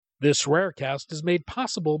This Rarecast is made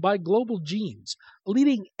possible by Global Genes, a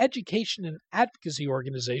leading education and advocacy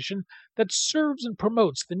organization that serves and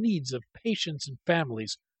promotes the needs of patients and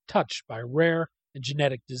families touched by rare and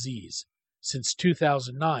genetic disease. Since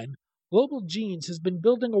 2009, Global Genes has been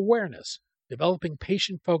building awareness, developing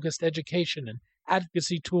patient-focused education and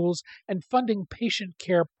advocacy tools, and funding patient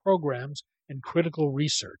care programs and critical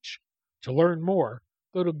research. To learn more,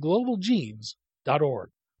 go to globalgenes.org.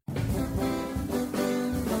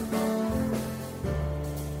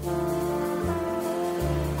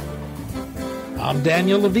 I'm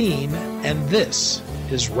Daniel Levine, and this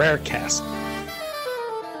is Rarecast.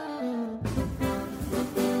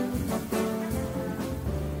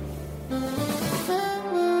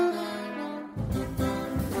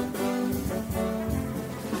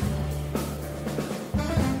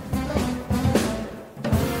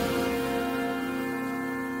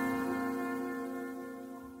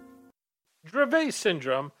 Dravet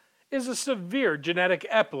Syndrome is a severe genetic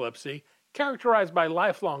epilepsy characterized by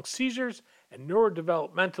lifelong seizures and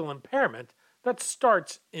neurodevelopmental impairment that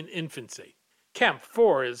starts in infancy.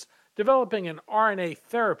 Camp4 is developing an RNA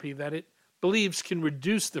therapy that it believes can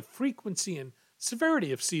reduce the frequency and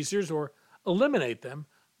severity of seizures or eliminate them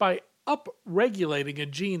by upregulating a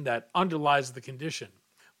gene that underlies the condition.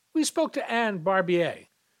 We spoke to Ann Barbier,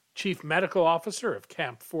 Chief Medical Officer of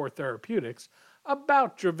Camp4 Therapeutics,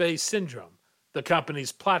 about Dravet Syndrome, the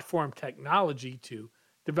company's platform technology to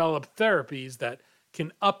develop therapies that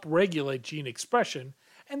can upregulate gene expression,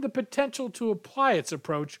 and the potential to apply its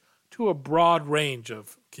approach to a broad range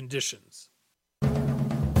of conditions.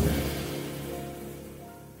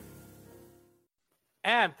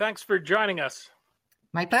 Ann, thanks for joining us.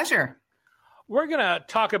 My pleasure. We're going to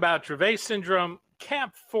talk about Dravet Syndrome,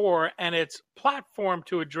 Camp4, and its platform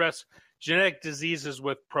to address genetic diseases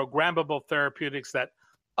with programmable therapeutics that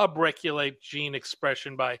upregulate gene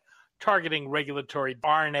expression by targeting regulatory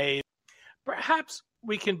RNA. Perhaps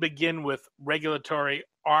we can begin with regulatory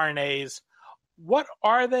RNAs. What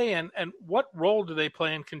are they and what role do they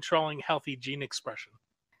play in controlling healthy gene expression?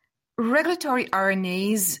 Regulatory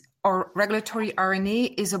RNAs, or regulatory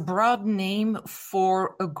RNA, is a broad name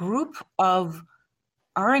for a group of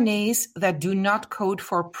RNAs that do not code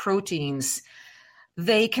for proteins.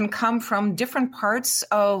 They can come from different parts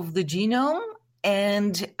of the genome,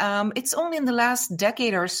 and it's only in the last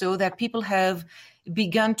decade or so that people have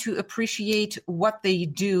begun to appreciate what they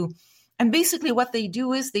do. And basically what they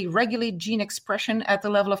do is they regulate gene expression at the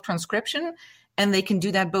level of transcription, and they can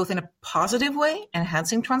do that both in a positive way,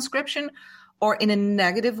 enhancing transcription, or in a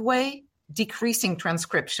negative way, decreasing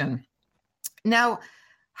transcription. Now,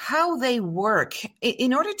 how they work,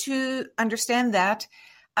 in order to understand that,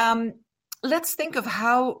 let's think of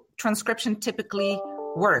how transcription typically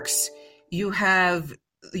works. You have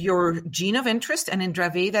your gene of interest, and in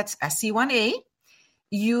Dravet, that's SC1A.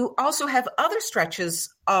 You also have other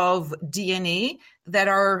stretches of DNA that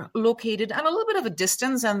are located at a little bit of a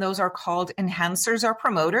distance, and those are called enhancers or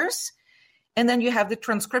promoters. And then you have the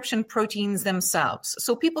transcription proteins themselves.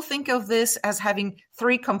 So people think of this as having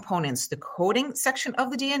three components: the coding section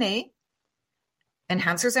of the DNA,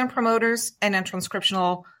 enhancers and promoters, and then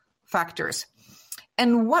transcriptional factors.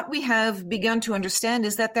 And what we have begun to understand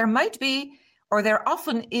is that there might be, or there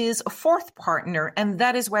often is, a fourth partner, and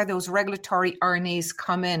that is where those regulatory RNAs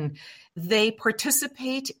come in. They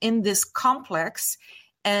participate in this complex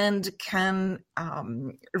and can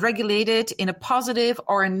regulate it in a positive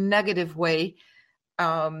or a negative way.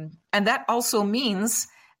 And that also means,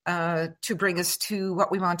 to bring us to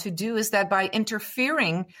what we want to do, is that by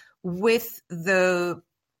interfering with the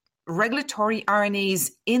regulatory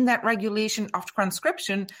RNAs in that regulation of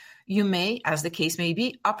transcription, you may, as the case may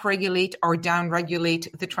be, upregulate or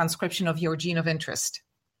downregulate the transcription of your gene of interest.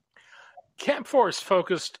 Camp4 is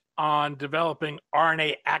focused on developing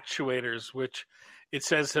RNA actuators, which it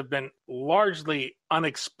says have been largely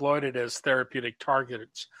unexploited as therapeutic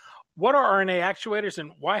targets. What are RNA actuators,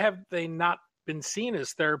 and why have they not been seen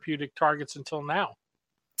as therapeutic targets until now?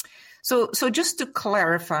 So just to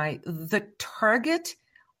clarify, the target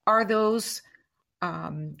are those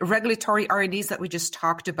regulatory RNAs that we just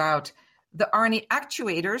talked about. The RNA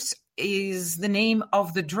actuators is the name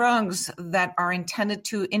of the drugs that are intended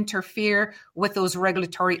to interfere with those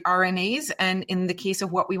regulatory RNAs. And in the case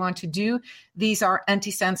of what we want to do, these are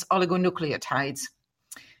antisense oligonucleotides.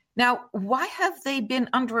 Now, why have they been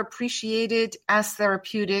underappreciated as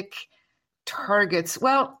therapeutic targets?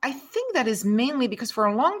 Well, I think that is mainly because for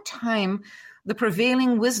a long time, the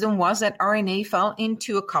prevailing wisdom was that RNA fell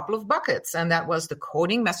into a couple of buckets, and that was the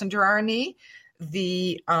coding messenger RNA,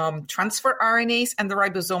 the transfer RNAs, and the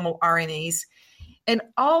ribosomal RNAs. And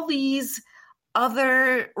all these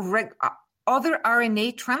other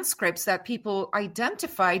RNA transcripts that people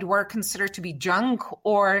identified were considered to be junk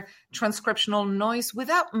or transcriptional noise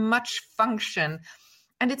without much function.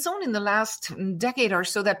 And it's only in the last decade or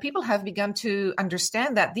so that people have begun to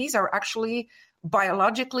understand that these are actually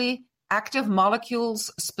biologically active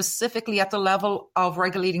molecules, specifically at the level of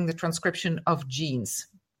regulating the transcription of genes.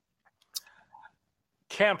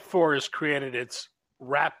 Camp4 has created its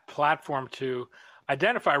RAP platform to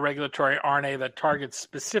identify regulatory RNA that targets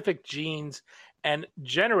specific genes and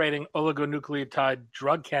generating oligonucleotide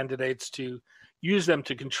drug candidates to use them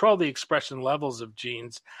to control the expression levels of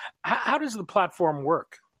genes. How does the platform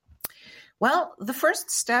work? Well, the first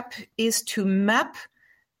step is to map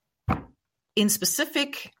in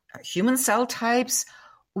specific human cell types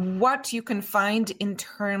what you can find in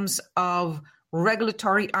terms of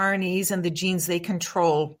regulatory RNAs and the genes they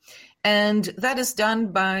control. And that is done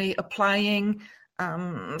by applying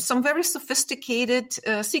some very sophisticated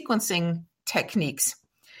sequencing techniques.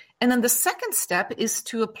 And then the second step is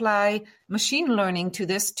to apply machine learning to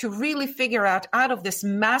this to really figure out of this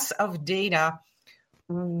mass of data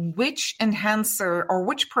which enhancer or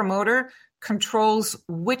which promoter controls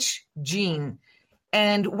which gene.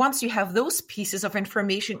 And once you have those pieces of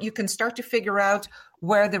information, you can start to figure out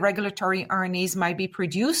where the regulatory RNAs might be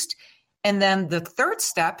produced. And then the third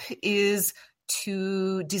step is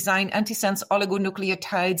to design antisense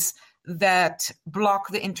oligonucleotides that block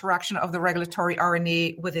the interaction of the regulatory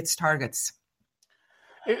RNA with its targets.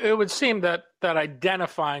 It would seem that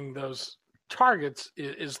identifying those targets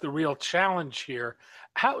is the real challenge here.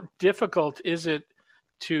 How difficult is it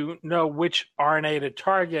to know which RNA to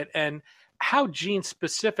target, and how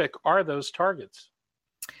gene-specific are those targets?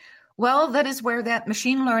 Well, that is where that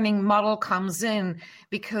machine learning model comes in,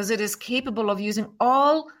 because it is capable of using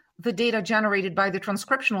all the data generated by the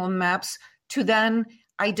transcriptional maps to then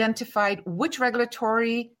identify which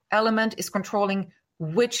regulatory element is controlling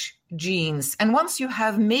which genes. And once you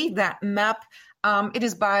have made that map, it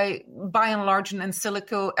is by and large an in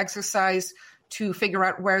silico exercise to figure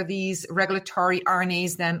out where these regulatory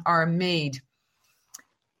RNAs then are made.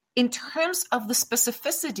 In terms of the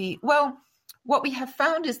specificity, well, what we have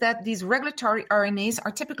found is that these regulatory RNAs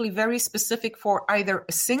are typically very specific for either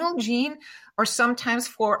a single gene or sometimes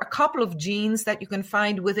for a couple of genes that you can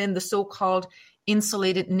find within the so-called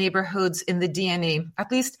insulated neighborhoods in the DNA,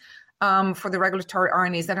 at least for the regulatory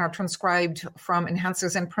RNAs that are transcribed from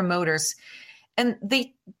enhancers and promoters. And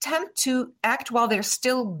they tend to act while they're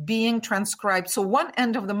still being transcribed. So one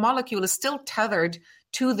end of the molecule is still tethered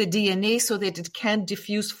to the DNA so that it can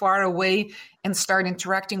diffuse far away and start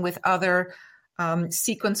interacting with other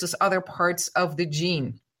sequences, other parts of the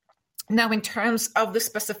gene. Now, in terms of the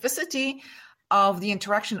specificity of the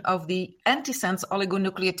interaction of the antisense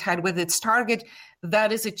oligonucleotide with its target,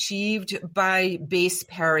 that is achieved by base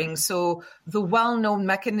pairing. So the well-known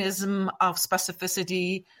mechanism of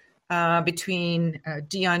specificity between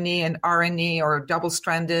DNA and RNA or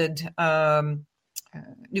double-stranded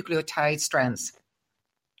nucleotide strands.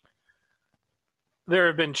 There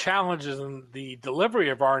have been challenges in the delivery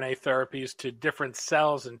of RNA therapies to different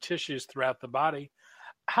cells and tissues throughout the body.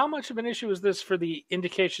 How much of an issue is this for the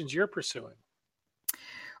indications you're pursuing?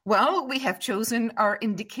 Well, we have chosen our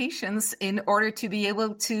indications in order to be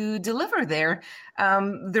able to deliver there.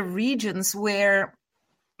 The regions where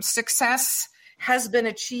success has been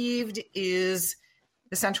achieved is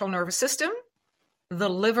the central nervous system, the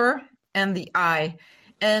liver, and the eye.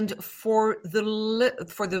 And for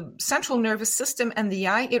the central nervous system and the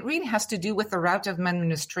eye, it really has to do with the route of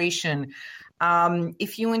administration.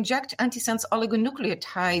 If you inject antisense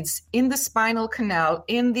oligonucleotides in the spinal canal,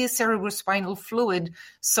 in the cerebrospinal fluid,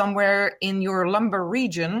 somewhere in your lumbar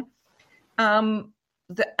region,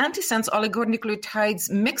 the antisense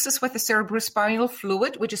oligonucleotides mixes with the cerebrospinal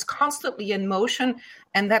fluid, which is constantly in motion,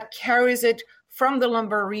 and that carries it from the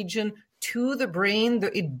lumbar region to the brain.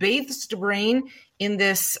 It bathes the brain in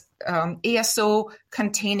this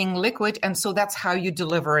ASO-containing liquid, and so that's how you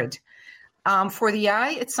deliver it. For the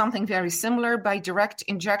eye, it's something very similar. By direct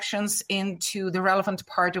injections into the relevant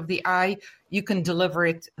part of the eye, you can deliver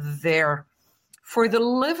it there. For the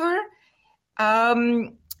liver,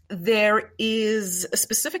 there is a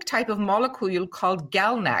specific type of molecule called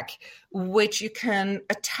GalNAc, which you can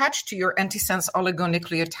attach to your antisense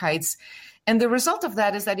oligonucleotides. And the result of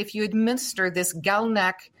that is that if you administer this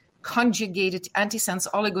GalNAc conjugated antisense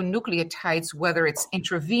oligonucleotides, whether it's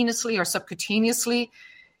intravenously or subcutaneously,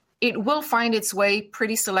 it will find its way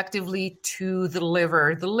pretty selectively to the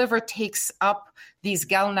liver. The liver takes up these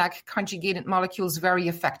GalNAc conjugated molecules very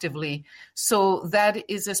effectively. So that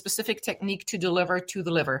is a specific technique to deliver to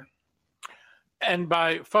the liver. And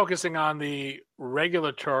by focusing on the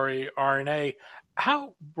regulatory RNA,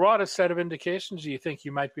 how broad a set of indications do you think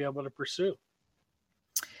you might be able to pursue?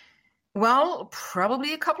 Well,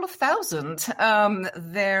 probably a couple of thousand.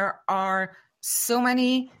 There are so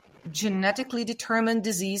many genetically determined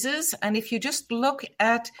diseases. And if you just look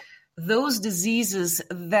at those diseases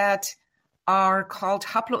that are called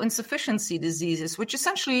haploinsufficiency diseases, which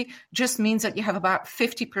essentially just means that you have about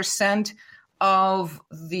 50% of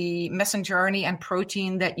the messenger RNA and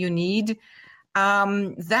protein that you need,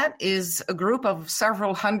 that is a group of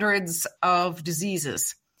several hundreds of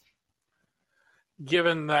diseases.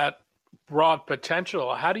 Given that broad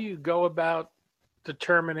potential, how do you go about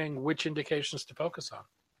determining which indications to focus on?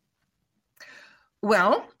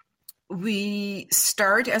 Well, we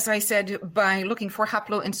start, as I said, by looking for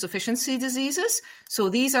haploinsufficiency diseases. So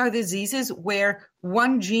these are diseases where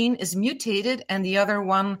one gene is mutated and the other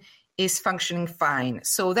one is functioning fine.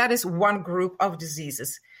 So that is one group of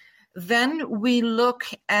diseases. Then we look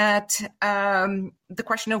at the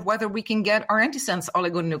question of whether we can get our antisense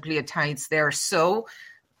oligonucleotides there. So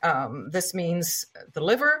this means the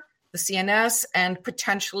liver, the CNS, and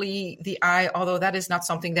potentially the eye, although that is not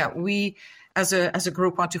something that we as a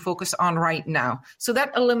group want to focus on right now. So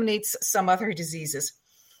that eliminates some other diseases.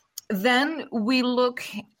 Then we look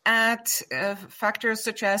at factors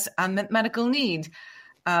such as unmet medical need,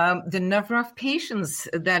 the number of patients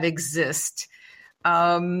that exist,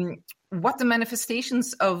 what the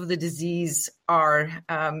manifestations of the disease are.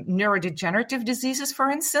 Neurodegenerative diseases, for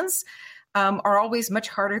instance, are always much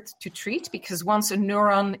harder to treat because once a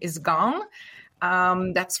neuron is gone,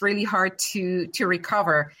 that's really hard to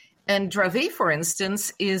recover. And Dravet, for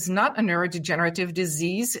instance, is not a neurodegenerative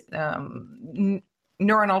disease.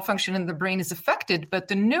 Neuronal function in the brain is affected, but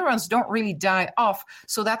the neurons don't really die off.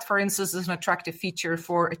 So that, for instance, is an attractive feature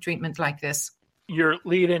for a treatment like this. Your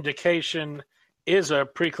lead indication is a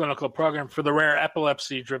preclinical program for the rare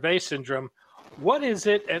epilepsy, Dravet Syndrome. What is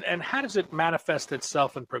it, and how does it manifest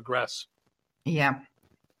itself and progress? Yeah.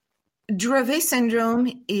 Dravet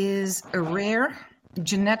Syndrome is a rare,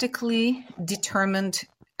 genetically determined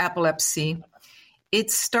epilepsy. It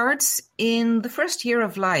starts in the first year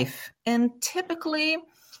of life, and typically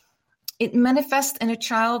it manifests in a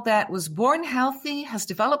child that was born healthy, has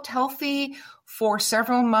developed healthy for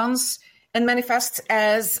several months, and manifests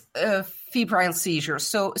as a febrile seizure.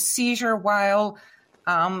 So a seizure while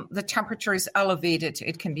the temperature is elevated.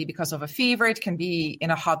 It can be because of a fever. It can be in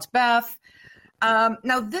a hot bath.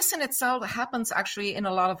 Now, this in itself happens actually in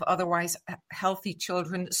a lot of otherwise healthy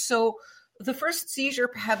children. So the first seizure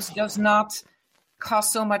perhaps does not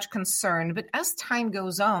cause so much concern. But as time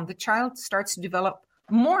goes on, the child starts to develop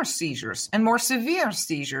more seizures and more severe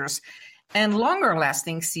seizures and longer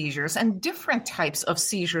lasting seizures and different types of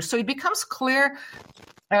seizures. So it becomes clear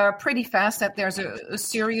pretty fast that there's a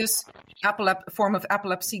serious form of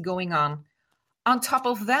epilepsy going on. On top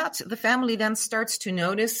of that, the family then starts to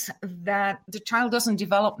notice that the child doesn't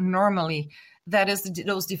develop normally. That is,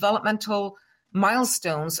 those developmental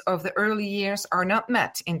milestones of the early years are not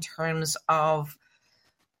met in terms of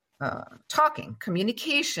talking,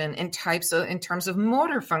 communication, in terms of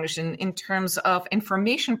motor function, in terms of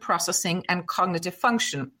information processing and cognitive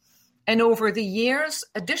function. And over the years,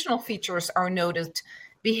 additional features are noted.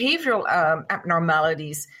 Behavioral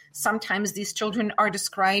abnormalities. Sometimes these children are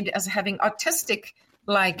described as having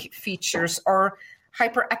autistic-like features or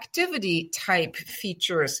hyperactivity-type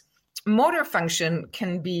features. Motor function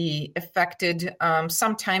can be affected.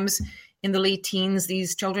 Sometimes in the late teens,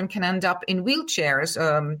 these children can end up in wheelchairs.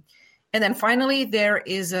 And then finally, there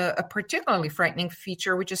is a particularly frightening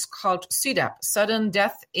feature, which is called SUDEP, sudden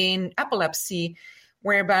death in epilepsy,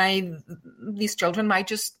 whereby these children might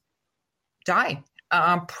just die.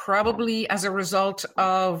 Probably as a result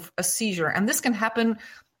of a seizure. And this can happen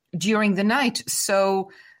during the night.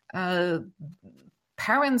 So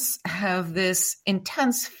parents have this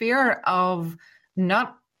intense fear of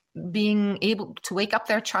not being able to wake up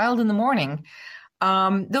their child in the morning.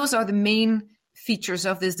 Those are the main features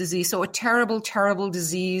of this disease. So a terrible, terrible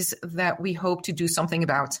disease that we hope to do something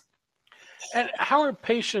about. And how are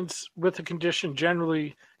patients with the condition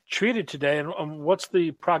generally treated today, and what's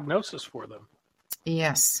the prognosis for them?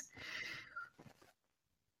 Yes.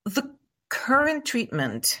 The current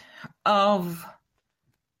treatment of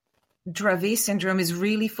Dravet syndrome is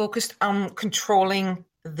really focused on controlling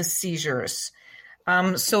the seizures.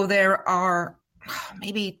 So there are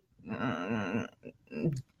maybe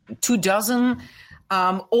 24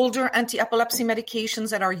 older anti-epilepsy medications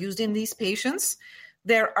that are used in these patients.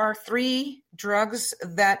 There are 3 drugs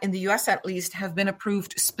that in the US at least have been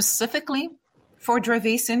approved specifically for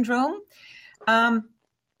Dravet syndrome.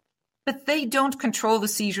 But but they don't control the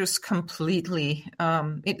seizures completely.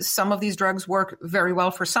 Some of these drugs work very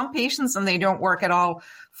well for some patients, and they don't work at all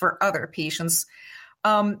for other patients.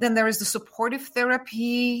 Then there is the supportive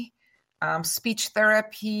therapy, speech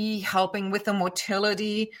therapy, helping with the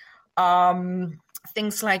motility,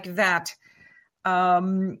 things like that.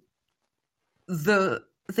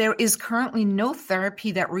 There is currently no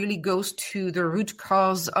therapy that really goes to the root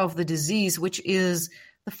cause of the disease, which is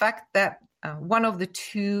the fact that one of the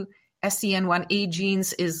two SCN1A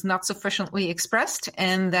genes is not sufficiently expressed,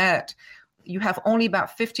 and that you have only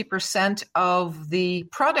about 50% of the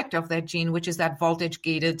product of that gene, which is that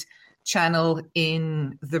voltage-gated channel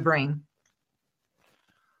in the brain.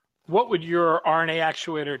 What would your RNA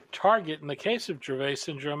actuator target in the case of Dravet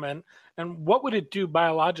syndrome, and what would it do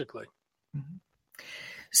biologically? Mm-hmm.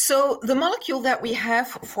 So the molecule that we have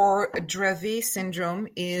for Dravet syndrome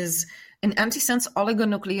is an antisense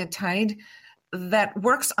oligonucleotide that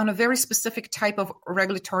works on a very specific type of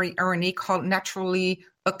regulatory RNA called naturally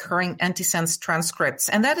occurring antisense transcripts.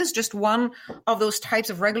 And that is just one of those types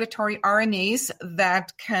of regulatory RNAs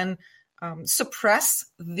that can suppress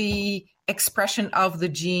the expression of the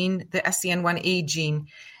gene, the SCN1A gene.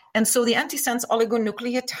 And so the antisense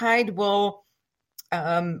oligonucleotide will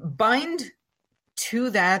bind to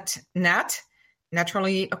that NAT,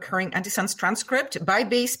 naturally occurring antisense transcript, by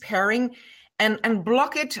base pairing and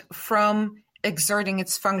block it from exerting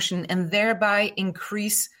its function, and thereby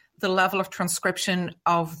increase the level of transcription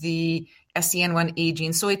of the SCN1A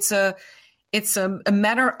gene. So it's a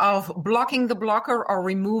matter of blocking the blocker or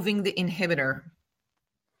removing the inhibitor.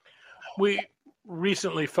 We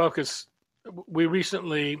recently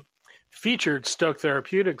featured Stoke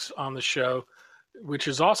Therapeutics on the show, which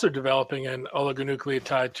is also developing an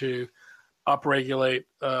oligonucleotide to upregulate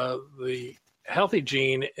the healthy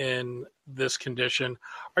gene in this condition.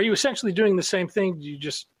 Are you essentially doing the same thing? Do you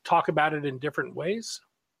just talk about it in different ways?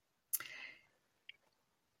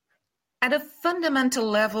 At a fundamental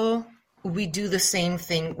level, we do the same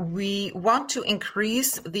thing. We want to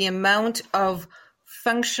increase the amount of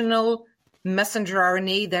functional messenger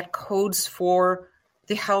RNA that codes for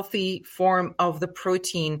the healthy form of the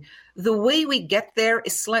protein. The way we get there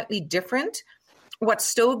is slightly different. What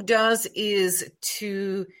Stoke does is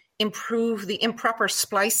to improve the improper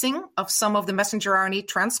splicing of some of the messenger RNA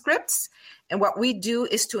transcripts. And what we do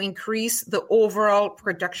is to increase the overall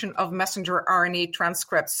production of messenger RNA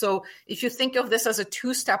transcripts. So if you think of this as a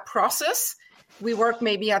two-step process, we work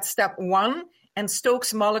maybe at step 1, and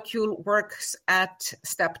Stoke's molecule works at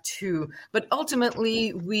step 2. But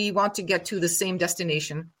ultimately, we want to get to the same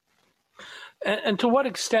destination. And to what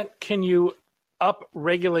extent can you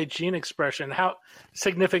upregulate gene expression? How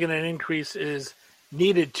significant an increase is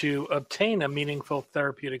needed to obtain a meaningful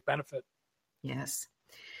therapeutic benefit? Yes.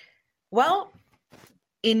 Well,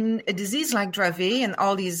 in a disease like Dravet and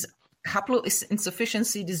all these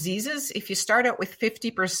haploinsufficiency diseases, if you start out with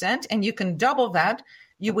 50% and you can double that,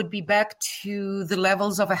 you would be back to the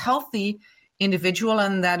levels of a healthy individual,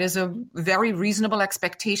 and that is a very reasonable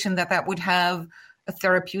expectation that would have a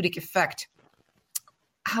therapeutic effect.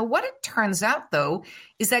 What it turns out, though,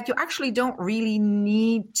 is that you actually don't really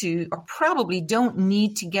need to, or probably don't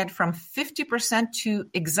need to get from 50% to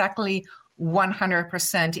exactly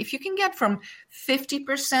 100%. If you can get from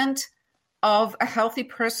 50% of a healthy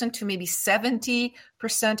person to maybe 70%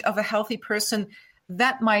 of a healthy person,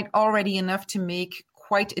 that might already enough to make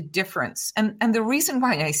quite a difference. And the reason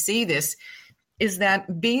why I say this is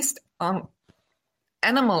that based on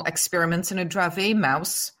animal experiments in a Dravet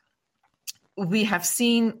mouse, we have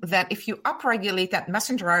seen that if you upregulate that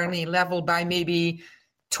messenger RNA level by maybe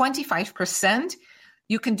 25%,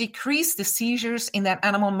 you can decrease the seizures in that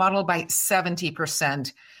animal model by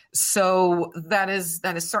 70%. So that is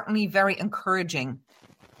certainly very encouraging.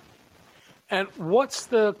 And what's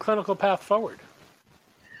the clinical path forward?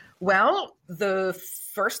 Well, the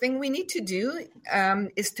first thing we need to do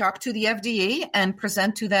is talk to the FDA and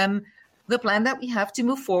present to them the plan that we have to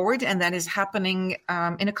move forward, and that is happening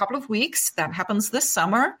in a couple of weeks. That happens this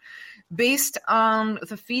summer. Based on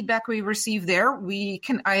the feedback we receive there, we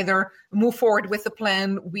can either move forward with the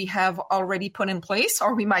plan we have already put in place,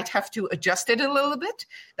 or we might have to adjust it a little bit.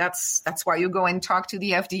 That's why you go and talk to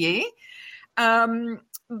the FDA.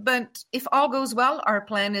 But if all goes well, our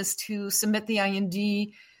plan is to submit the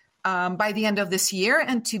IND by the end of this year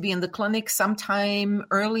and to be in the clinic sometime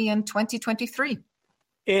early in 2023.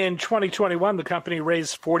 In 2021, the company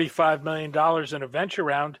raised $45 million in a venture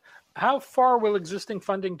round. How far will existing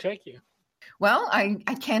funding take you? Well, I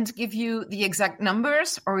can't give you the exact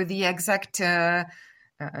numbers or the exact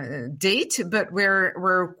date, but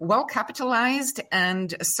we're well capitalized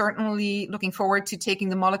and certainly looking forward to taking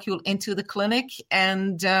the molecule into the clinic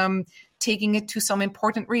and taking it to some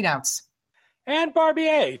important readouts. Ann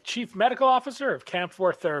Barbier, Chief Medical Officer of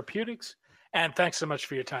Camp4 Therapeutics. And thanks so much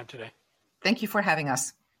for your time today. Thank you for having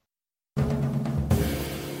us.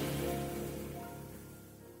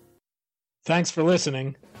 Thanks for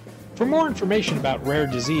listening. For more information about rare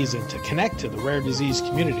disease and to connect to the rare disease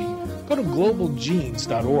community, go to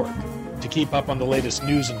globalgenes.org. To keep up on the latest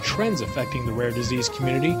news and trends affecting the rare disease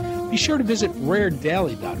community, be sure to visit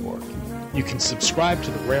raredaily.org. You can subscribe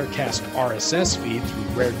to the Rarecast RSS feed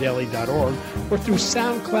through raredaily.org or through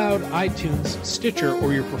SoundCloud, iTunes, Stitcher,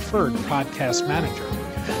 or your preferred podcast manager.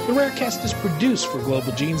 The Rarecast is produced for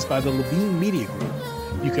Global Genes by the Levine Media Group.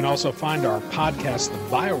 You can also find our podcast, The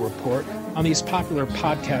Bio Report, on these popular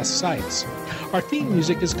podcast sites. Our theme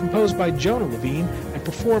music is composed by Jonah Levine and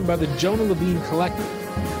performed by the Jonah Levine Collective.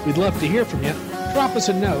 We'd love to hear from you. Drop us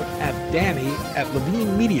a note at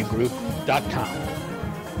danny@levinemediagroup.com.